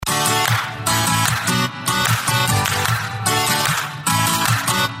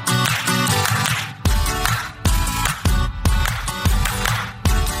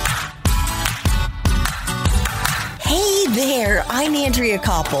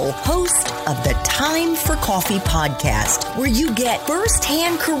Koppel, host of the Time for Coffee podcast, where you get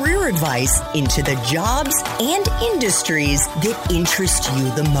firsthand career advice into the jobs and industries that interest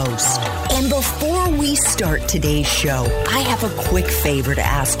you the most. And before we start today's show, I have a quick favor to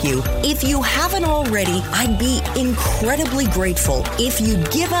ask you. If you haven't already, I'd be incredibly grateful if you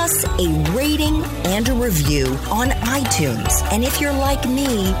give us a rating and a review on iTunes. And if you're like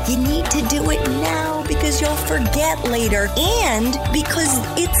me, you need to do it now because you'll forget later and because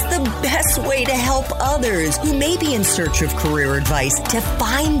it's the best way to help others who may be in search of career advice to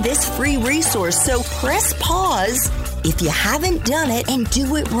find this free resource. So press pause if you haven't done it and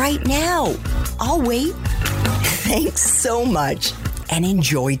do it right now. I'll wait. Thanks so much and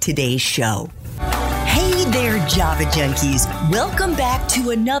enjoy today's show. Hey there, Java Junkies. Welcome back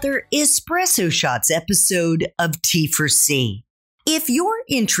to another Espresso Shots episode of T4C. If you're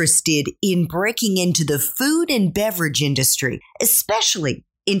interested in breaking into the food and beverage industry, especially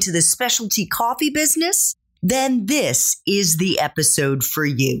into the specialty coffee business, then this is the episode for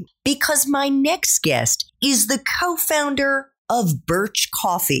you. Because my next guest is the co-founder of Birch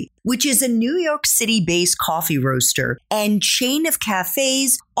Coffee, which is a New York City-based coffee roaster and chain of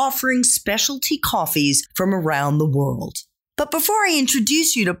cafes offering specialty coffees from around the world. But before I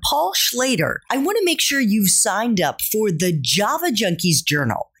introduce you to Paul Schlader, I want to make sure you've signed up for the Java Junkies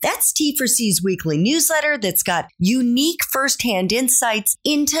Journal. That's T4C's weekly newsletter that's got unique firsthand insights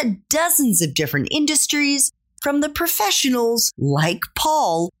into dozens of different industries from the professionals like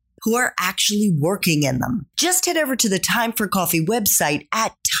Paul who are actually working in them. Just head over to the Time for Coffee website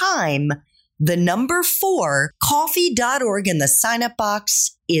at time4coffee.org and the sign-up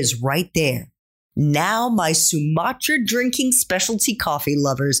box is right there. Now, my Sumatra drinking specialty coffee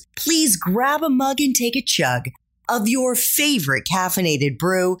lovers, please grab a mug and take a chug of your favorite caffeinated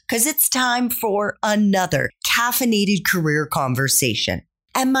brew because it's time for another caffeinated career conversation.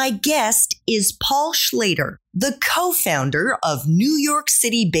 And my guest is Paul Schlader, the co-founder of New York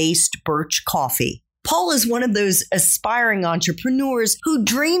City-based Birch Coffee. Paul is one of those aspiring entrepreneurs who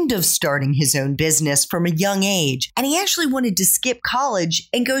dreamed of starting his own business from a young age, and he actually wanted to skip college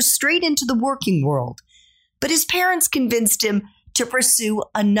and go straight into the working world. But his parents convinced him to pursue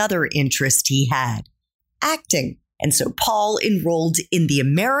another interest he had, acting. And so Paul enrolled in the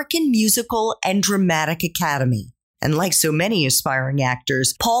American Musical and Dramatic Academy. And like so many aspiring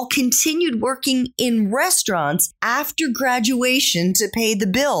actors, Paul continued working in restaurants after graduation to pay the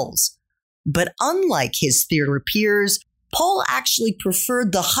bills. But unlike his theater peers, Paul actually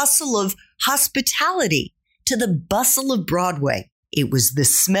preferred the hustle of hospitality to the bustle of Broadway. It was the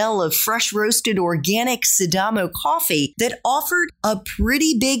smell of fresh roasted organic Sidamo coffee that offered a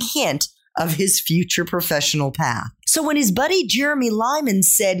pretty big hint of his future professional path. So when his buddy Jeremy Lyman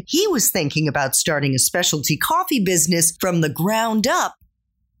said he was thinking about starting a specialty coffee business from the ground up,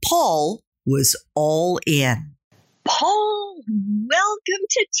 Paul was all in. Paul, welcome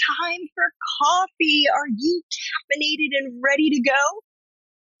to Time for Coffee. Are you caffeinated and ready to go?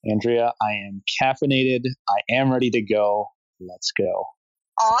 Andrea, I am caffeinated. I am ready to go. Let's go.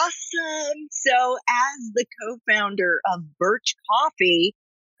 Awesome. So as the co-founder of Birch Coffee,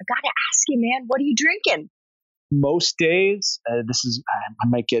 I got to ask you, man, what are you drinking? Most days, I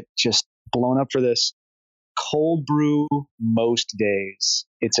might get just blown up for this. Cold brew most days.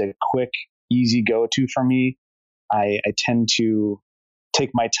 It's a quick, easy go-to for me. I tend to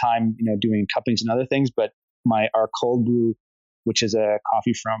take my time, doing cuppings and other things, but our cold brew, which is a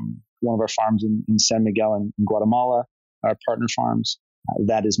coffee from one of our farms in San Miguel in Guatemala, our partner farms,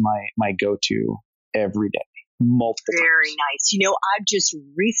 that is my go-to every day, multiple Very times. nice. I've just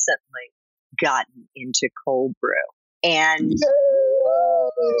recently gotten into cold brew, and yay,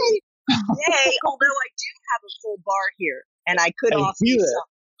 although I do have a full bar here, and I could offer you some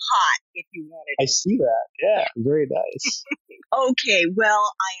hot if you wanted. I see that. Yeah, very nice. Okay,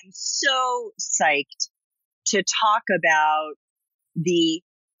 well, I am so psyched to talk about the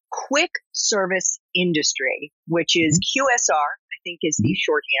quick service industry, which is QSR, I think is the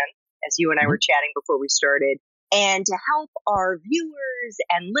shorthand, as you and I were chatting before we started, and to help our viewers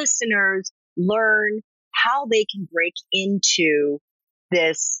and listeners learn how they can break into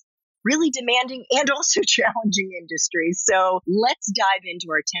this really demanding and also challenging industry. So let's dive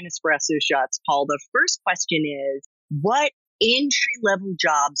into our 10 espresso shots, Paul. The first question is, what entry-level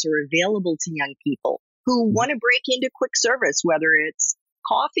jobs are available to young people who want to break into quick service, whether it's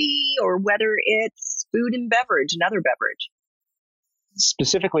coffee or whether it's food and beverage, another beverage?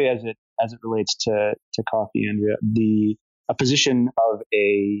 Specifically as it relates to coffee, Andrea, a position of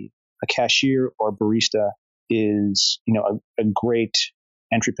a cashier or barista is, a great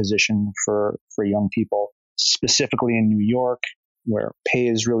entry position for young people, specifically in New York. where pay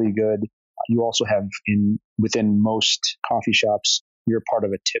is really good. You also have within most coffee shops, you're part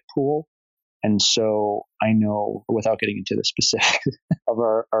of a tip pool. And so I know, without getting into the specifics of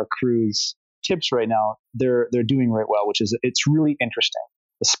our crew's tips right now, they're doing right well, which is, it's really interesting,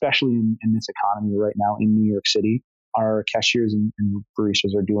 especially in this economy right now in New York City. Our cashiers and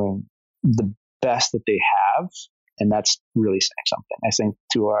baristas are doing the best that they have. And that's really saying something, I think,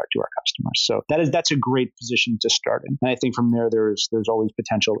 to our customers. So that's a great position to start in. And I think from there's always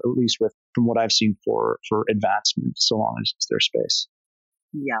potential, at least from what I've seen, for advancement, so long as it's their space.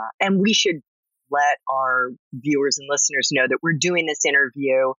 Yeah. And we should let our viewers and listeners know that we're doing this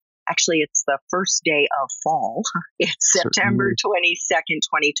interview. Actually, it's the first day of fall. It's September 22nd,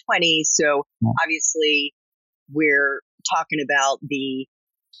 2020. So obviously we're talking about the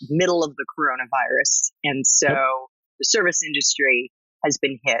middle of the coronavirus. And so the service industry has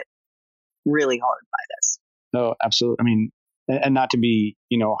been hit really hard by this. No, absolutely. I mean, and not to be,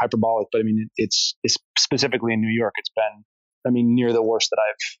 hyperbolic, but I mean, it's specifically in New York, it's been, near the worst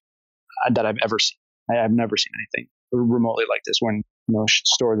that I've ever seen. I've never seen anything remotely like this, when,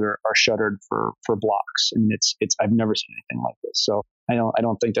 stores are shuttered for blocks. I mean, it's I've never seen anything like this. So I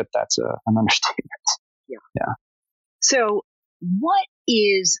don't think that's an understatement. Yeah. So what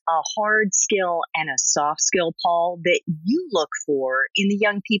is a hard skill and a soft skill, Paul, that you look for in the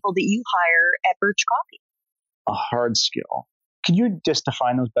young people that you hire at Birch Coffee? A hard skill. Can you just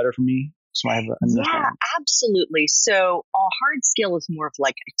define those better for me? So I have Yeah, absolutely. So a hard skill is more of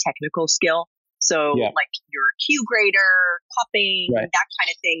like a technical skill. So like your Q grader, cupping, that kind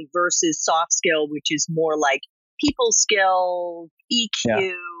of thing, versus soft skill, which is more like people skill,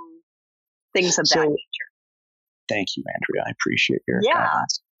 EQ, things of that nature. Thank you, Andrea. I appreciate your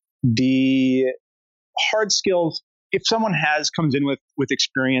comments. The hard skills, if someone comes in with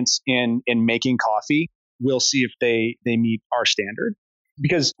experience in making coffee, we'll see if they meet our standard.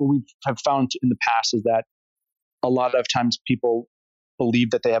 Because what we have found in the past is that a lot of times people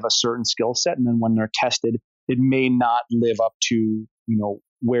believe that they have a certain skill set, and then when they're tested, it may not live up to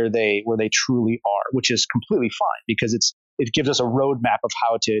where they truly are, which is completely fine, because it gives us a roadmap of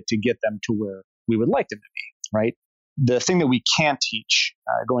how to get them to where we would like them to be. Right. The thing that we can't teach,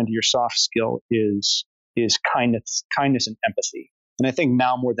 going to your soft skill, is kindness and empathy. And I think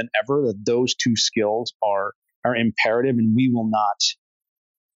now more than ever that those two skills are imperative, and we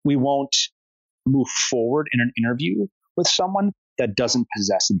won't move forward in an interview with someone that doesn't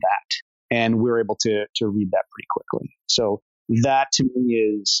possess that. And we're able to read that pretty quickly. So that to me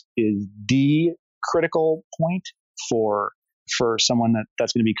is the critical point for someone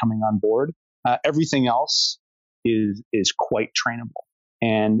that's going to be coming on board. Everything else is quite trainable.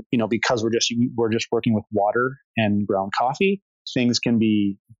 And, because we're just working with water and ground coffee, things can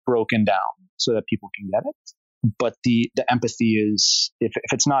be broken down so that people can get it. But the empathy is, if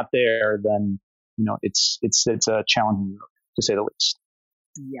it's not there, then, it's a challenging road, to say the least.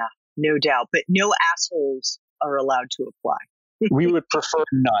 Yeah, no doubt. But no assholes are allowed to apply. We would prefer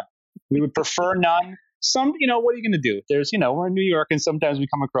none. Some, what are you going to do? There's, we're in New York, and sometimes we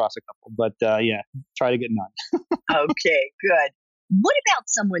come across a couple, but try to get none. Okay, good. What about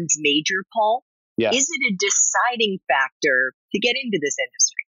someone's major, Paul? Yeah. Is it a deciding factor to get into this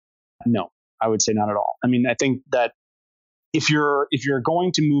industry? No, I would say not at all. I think that if you're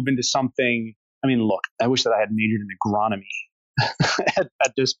going to move into something, look, I wish that I had majored in agronomy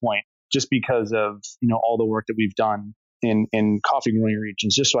at this point, just because of, all the work that we've done in coffee growing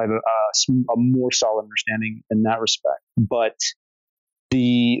regions, just so I have a more solid understanding in that respect. But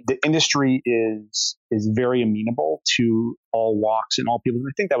the industry is very amenable to all walks and all people. And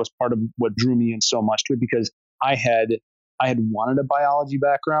I think that was part of what drew me in so much to it, because I had wanted a biology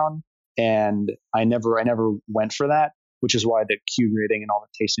background, and I never went for that, which is why the Q grading and all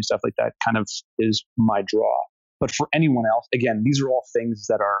the tasting stuff like that kind of is my draw. But for anyone else, again, these are all things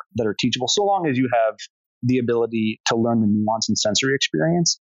that are teachable, so long as you have the ability to learn the nuance and sensory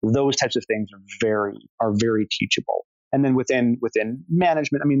experience. Those types of things are very teachable. And then within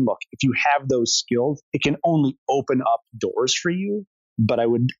management, look, if you have those skills, it can only open up doors for you, but I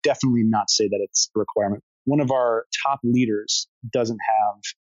would definitely not say that it's a requirement. One of our top leaders doesn't have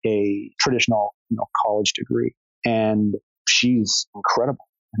a traditional, college degree, and she's incredible,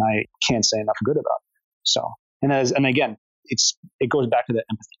 and I can't say enough good about her. So, and again, it goes back to the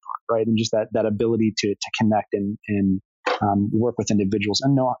empathy part, right? And just that ability to connect and work with individuals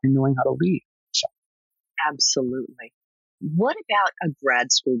and knowing how to lead. So. Absolutely. What about a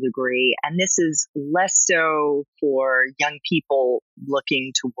grad school degree? And this is less so for young people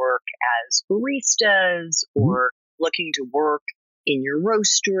looking to work as baristas or looking to work in your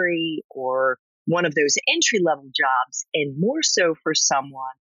roastery or one of those entry level jobs, and more so for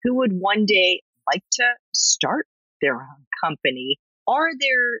someone who would one day like to start their own company. Are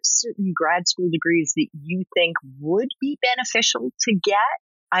there certain grad school degrees that you think would be beneficial to get?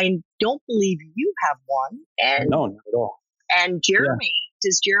 I don't believe you have one. And No, not at all. And Jeremy,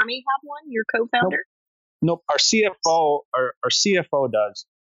 does Jeremy have one, your co-founder? Nope. Our CFO does,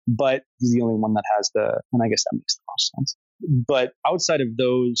 but he's the only one that has and I guess that makes the most sense. But outside of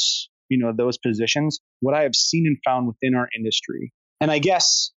those, those positions, what I have seen and found within our industry, and I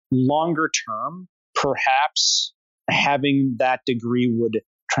guess longer term, perhaps having that degree would,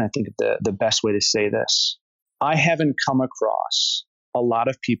 trying to think of the best way to say this. I haven't come across a lot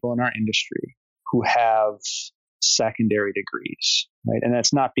of people in our industry who have secondary degrees, right? And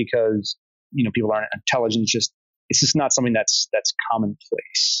that's not because, people aren't intelligent. It's just not something that's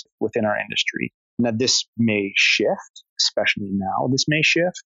commonplace within our industry. Now, this may shift, especially now, this may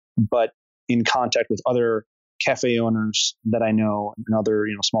shift, but in contact with other cafe owners that I know and other,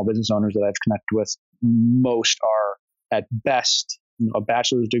 small business owners that I've connected with, most are at best, a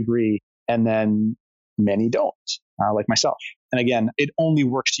bachelor's degree, and then many don't, like myself. And again, it only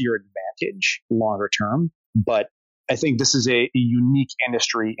works to your advantage longer term, but I think this is a unique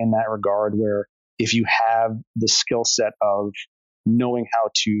industry in that regard, where if you have the skill set of knowing how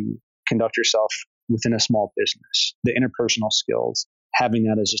to conduct yourself within a small business, the interpersonal skills, having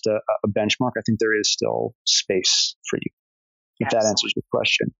that as just a benchmark, I think there is still space for you. If that answers your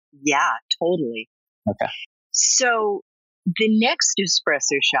question. Yeah, totally. Okay. So the next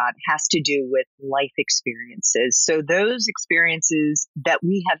espresso shot has to do with life experiences. So those experiences that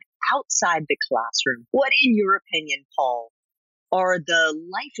we have outside the classroom. What, in your opinion, Paul, are the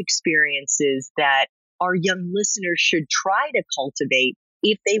life experiences that our young listeners should try to cultivate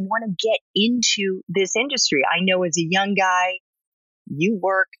if they want to get into this industry? I know as a young guy, you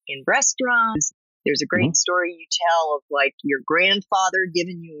work in restaurants. There's a great story you tell of like your grandfather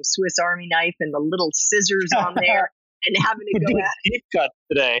giving you a Swiss Army knife and the little scissors on there and having to go at it. Cut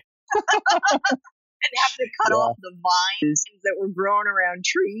today. And having to cut off the vines that were growing around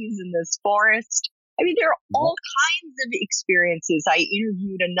trees in this forest. I mean, there are all kinds of experiences. I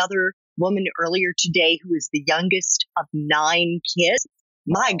interviewed another woman earlier today who is the youngest of 9 kids.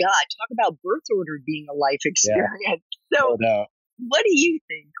 My God, talk about birth order being a life experience. Yeah. So what do you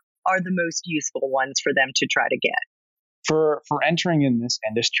think are the most useful ones for them to try to get? For entering in this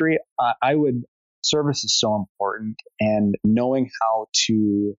industry, I would, service is so important, and knowing how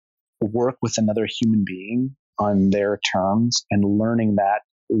to work with another human being on their terms and learning that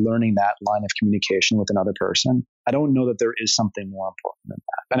line of communication with another person. I don't know that there is something more important than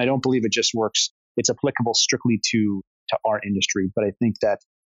that. And I don't believe it just works. It's applicable strictly to our industry, but I think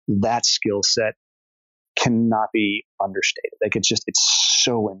that skill set cannot be understated. Like it's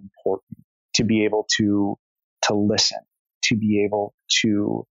so important to be able to listen, to be able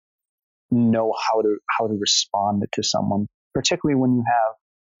to know how to respond to someone, particularly when you have,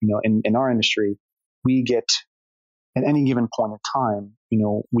 in our industry, we get at any given point of time,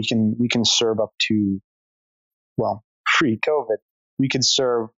 we can serve up to, well, pre-COVID, we could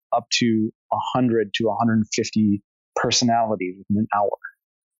serve up to 100 to 150 personalities within an hour.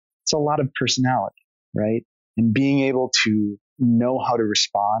 It's a lot of personality, right? And being able to know how to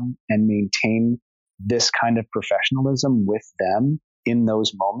respond and maintain this kind of professionalism with them in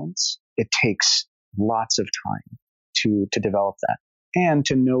those moments, it takes lots of time to develop that. And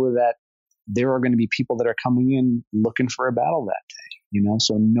to know that there are going to be people that are coming in looking for a battle that day,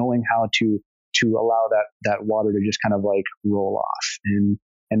 so knowing how to allow that water to just kind of like roll off and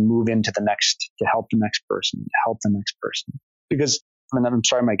move into the next, to help the next person, Because, I'm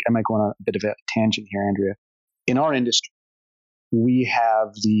sorry, Mike, I might go on a bit of a tangent here, Andrea. In our industry, we have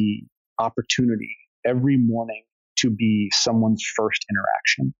the opportunity every morning to be someone's first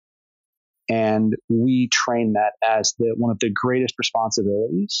interaction. And we train that as one of the greatest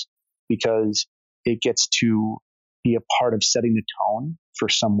responsibilities, because it gets to be a part of setting the tone for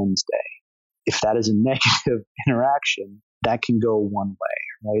someone's day. If that is a negative interaction, that can go one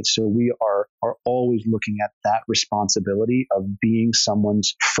way, right? So we are always looking at that responsibility of being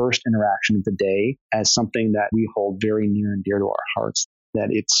someone's first interaction of the day as something that we hold very near and dear to our hearts, that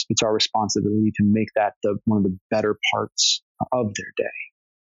it's our responsibility to make that one of the better parts of their day.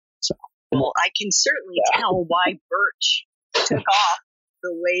 So, well, I can certainly tell why Birch took off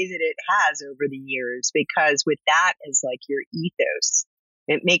the way that it has over the years, because with that as like your ethos,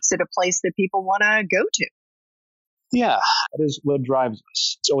 it makes it a place that people want to go to. Yeah, that is what drives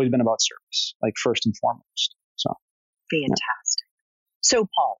us. It's always been about service, like first and foremost. So fantastic. Yeah. So,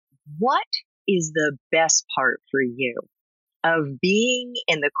 Paul, what is the best part for you of being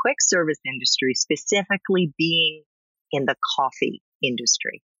in the quick service industry, specifically being in the coffee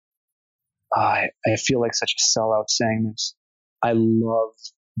industry? I feel like such a sellout saying this. I love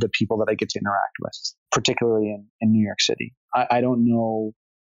the people that I get to interact with, particularly in New York City. I don't know.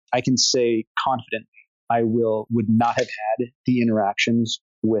 I can say confidently, I would not have had the interactions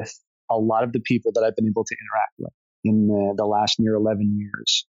with a lot of the people that I've been able to interact with in the last near 11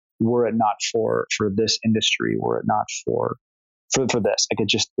 years, were it not for this industry, were it not for this. Like it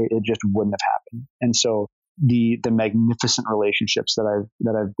just wouldn't have happened. And so the magnificent relationships that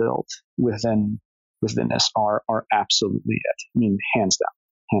I've built within this are absolutely it. I mean, hands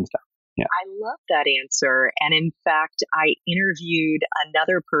down. Yeah. I love that answer. And in fact, I interviewed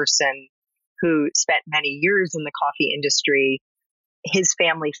another person who spent many years in the coffee industry. His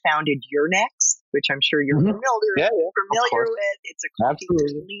family founded Your Next, which I'm sure you're familiar with. It's a coffee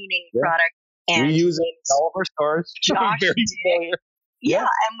cleaning product. And we use it in all of our stores. Josh Very familiar. Yeah.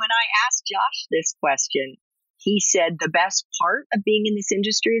 And when I asked Josh this question, he said the best part of being in this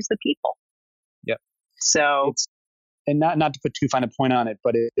industry is the people. Yep. So, and not to put too fine a point on it,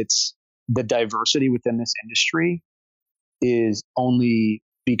 but it's the diversity within this industry is only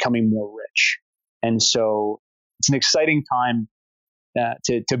becoming more rich. And so it's an exciting time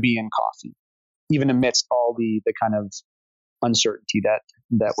to be in coffee, even amidst all the kind of uncertainty that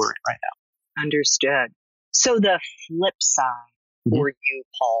we're in right now. Understood. So the flip side for you,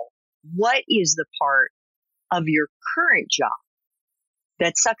 Paul, what is the part of your current job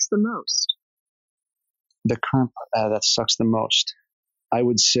that sucks the most? The current part that sucks the most, I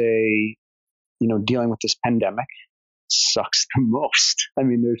would say, dealing with this pandemic sucks the most. I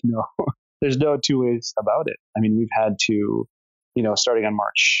mean, there's no two ways about it. I mean, we've had to, starting on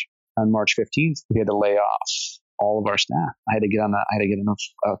March 15th, we had to lay off all of our staff. I had to get on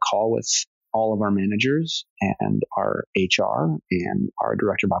a call with all of our managers and our HR and our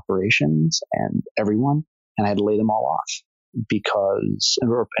director of operations and everyone. And I had to lay them all off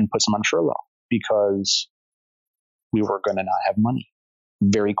and put some on furlough because we were going to not have money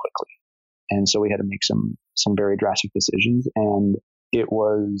very quickly. And so we had to make some very drastic decisions. And it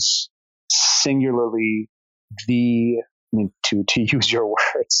was singularly to use your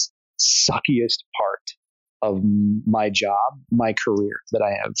words, suckiest part of my job, my career that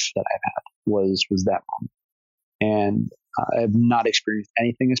I've had was that moment. And I've not experienced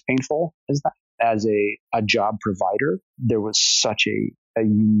anything as painful as that. As a job provider, there was such a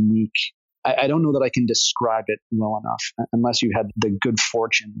unique, I don't know that I can describe it well enough unless you had the good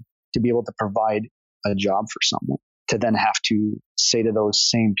fortune to be able to provide a job for someone, to then have to say to those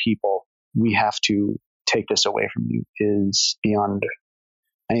same people, we have to take this away from you, is beyond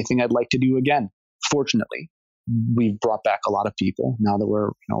anything I'd like to do again. Fortunately, we've brought back a lot of people now that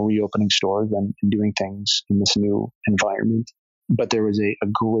we're reopening stores and doing things in this new environment. But there was a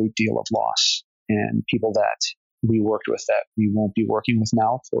great deal of loss, and people that we worked with that we won't be working with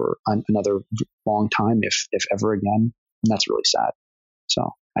now for another long time, if ever again. And that's really sad.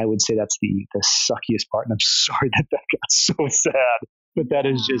 So I would say that's the suckiest part. And I'm sorry that got so sad, but that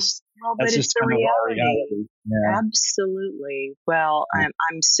is just, that's just the reality. Yeah. Absolutely. Well,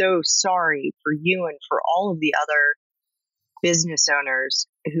 I'm so sorry for you and for all of the other business owners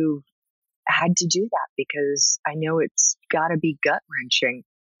who've had to do that, because I know it's got to be gut wrenching.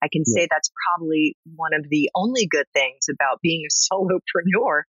 I can say that's probably one of the only good things about being a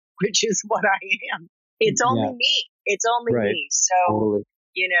solopreneur, which is what I am. It's only me. It's only me. So, totally.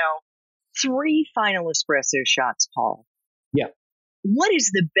 3 final espresso shots, Paul. Yeah. What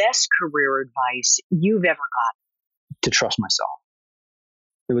is the best career advice you've ever gotten? To trust myself.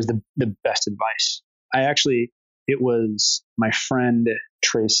 It was the best advice. It was my friend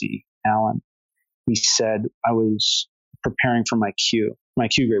Tracy Allen. He said, I was preparing for my Q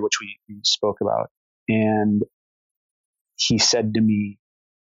grade, which we spoke about. And he said to me,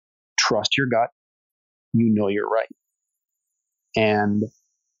 trust your gut. You're right. And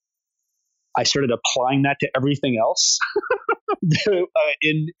I started applying that to everything else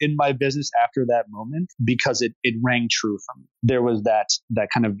in my business after that moment, because it rang true for me. There was that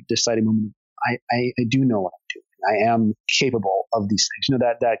kind of deciding moment. I do know what I'm doing. I am capable of these things.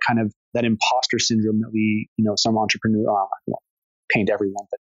 That kind of that imposter syndrome that we, some entrepreneurs, I won't paint everyone,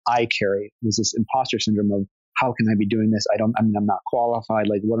 but I carry, was this imposter syndrome of, how can I be doing this? I'm not qualified.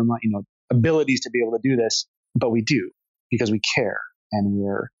 Like, what are my, abilities to be able to do this? But we do, because we care, and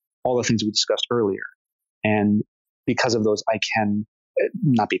we're all the things we discussed earlier. And because of those, I can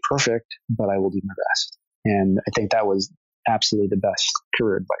not be perfect, but I will do my best. And I think that was absolutely the best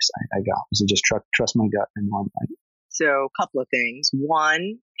career advice I got, was to just trust my gut and know I'm right. So a couple of things.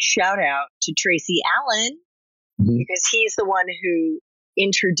 One, shout out to Tracy Allen because he's the one who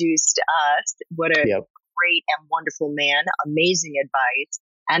introduced us. What a great and wonderful man. Amazing advice.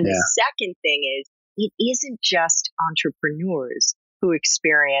 And the second thing is, it isn't just entrepreneurs who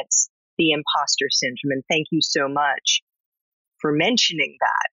experience the imposter syndrome. And thank you so much for mentioning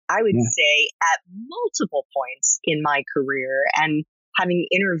that. I would say at multiple points in my career, and having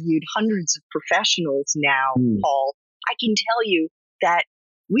interviewed hundreds of professionals now, Paul, I can tell you that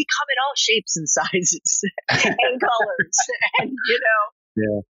we come in all shapes and sizes and colors. And,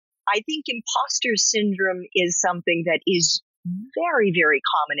 I think imposter syndrome is something that is very, very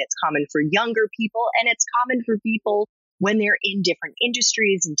common. It's common for younger people, and it's common for people when they're in different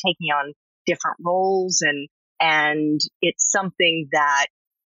industries and taking on different roles. And it's something that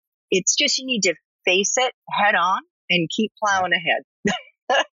it's just, you need to face it head on and keep plowing ahead.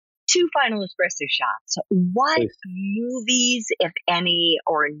 2 final espresso shots. What movies, if any,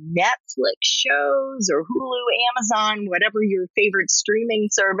 or Netflix shows or Hulu, Amazon, whatever your favorite streaming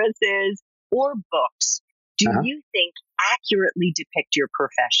service is, or books, do you think accurately depict your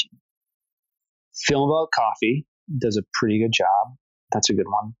profession? Film About Coffee does a pretty good job. That's a good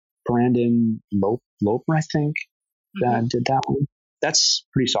one. Brandon Loper, I think, did that one. That's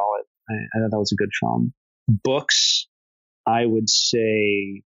pretty solid. I thought that was a good film. Books, I would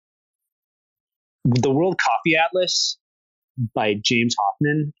say The World Coffee Atlas by James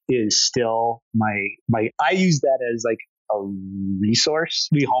Hoffman is still my I use that as like a resource.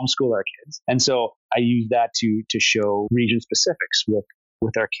 We homeschool our kids. And so I use that to show region specifics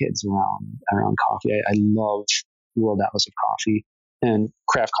with our kids around coffee. I love World Atlas of Coffee. And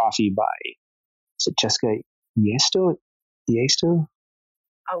Craft Coffee by, is it Jessica Yeasto?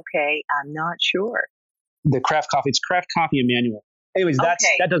 Okay, I'm not sure. The Craft Coffee, it's Craft Coffee Manual. Anyways, that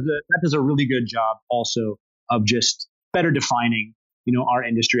does a really good job also of just better defining, our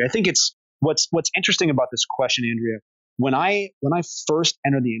industry. I think it's what's interesting about this question, Andrea. When I first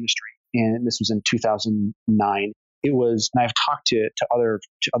entered the industry, and this was in 2009, it was, and I've talked to other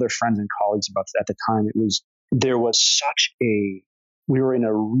friends and colleagues about this at the time. We were in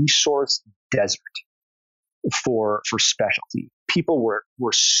a resource desert for specialty. People were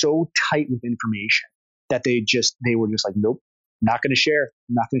so tight with information that they were just like, nope, not going to share.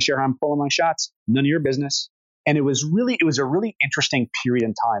 I'm not going to share how I'm pulling my shots. None of your business. And it was a really interesting period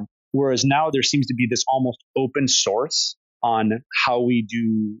in time. Whereas now there seems to be this almost open source on how we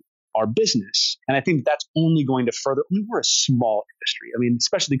do our business. And I think that's only going to further, we're a small industry. I mean,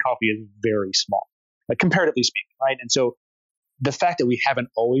 specialty coffee is very small, like comparatively speaking, right? And so the fact that we haven't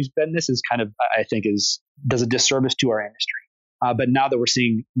always been this is kind of, I think, does a disservice to our industry. But now that we're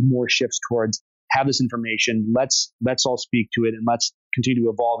seeing more shifts towards have this information, let's all speak to it, and let's continue to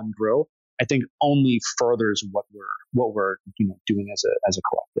evolve and grow, I think only furthers what we're doing as a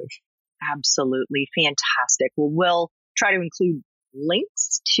collective. Absolutely fantastic. Well, we'll try to include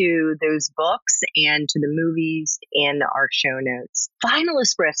links to those books and to the movies in our show notes. Final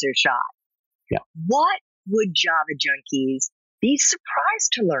espresso shot. Yeah. What would Java junkies be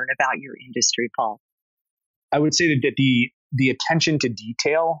surprised to learn about your industry, Paul? I would say that the attention to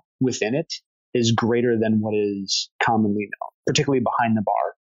detail within it is greater than what is commonly known, particularly behind the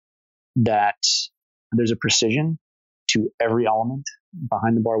bar, that there's a precision to every element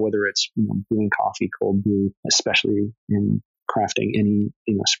behind the bar, whether it's brewing coffee, cold brew, especially in crafting any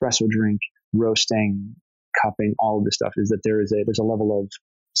espresso drink, roasting, cupping, all of this stuff, is that there's a level of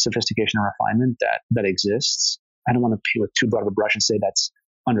sophistication and refinement that exists. I don't want to peel it too broad of a brush and say that's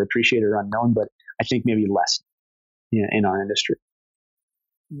underappreciated or unknown, but I think maybe less in our industry.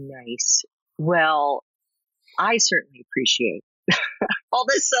 Nice. Well, I certainly appreciate all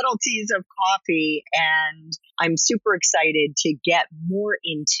the subtleties of coffee, and I'm super excited to get more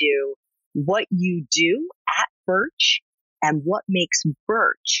into what you do at Birch and what makes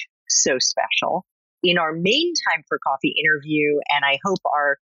Birch so special in our main Time for Coffee interview. And I hope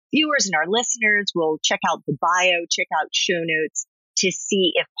our viewers and our listeners will check out the bio, check out show notes to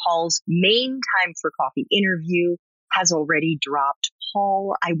see if Paul's main Time for Coffee interview has already dropped.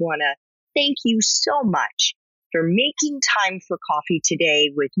 Paul, I want to thank you so much for making time for coffee today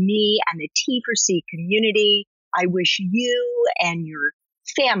with me and the T4C community. I wish you and your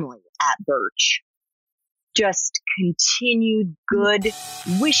family at Birch just continued good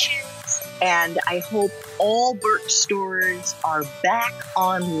wishes, and I hope all Birch stores are back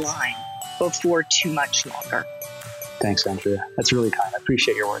online before too much longer. Thanks, Andrea. That's really kind. I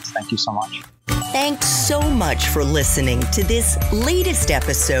appreciate your words. Thank you so much. Thanks so much for listening to this latest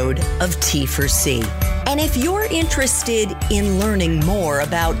episode of T4C. And if you're interested in learning more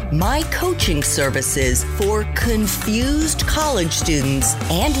about my coaching services for confused college students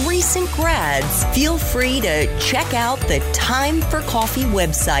and recent grads, feel free to check out the Time for Coffee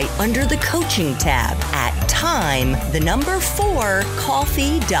website under the coaching tab at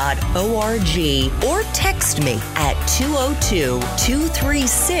time4coffee.org or text me at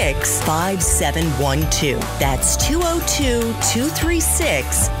 202-236-5712. That's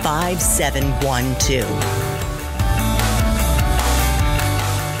 202-236-5712.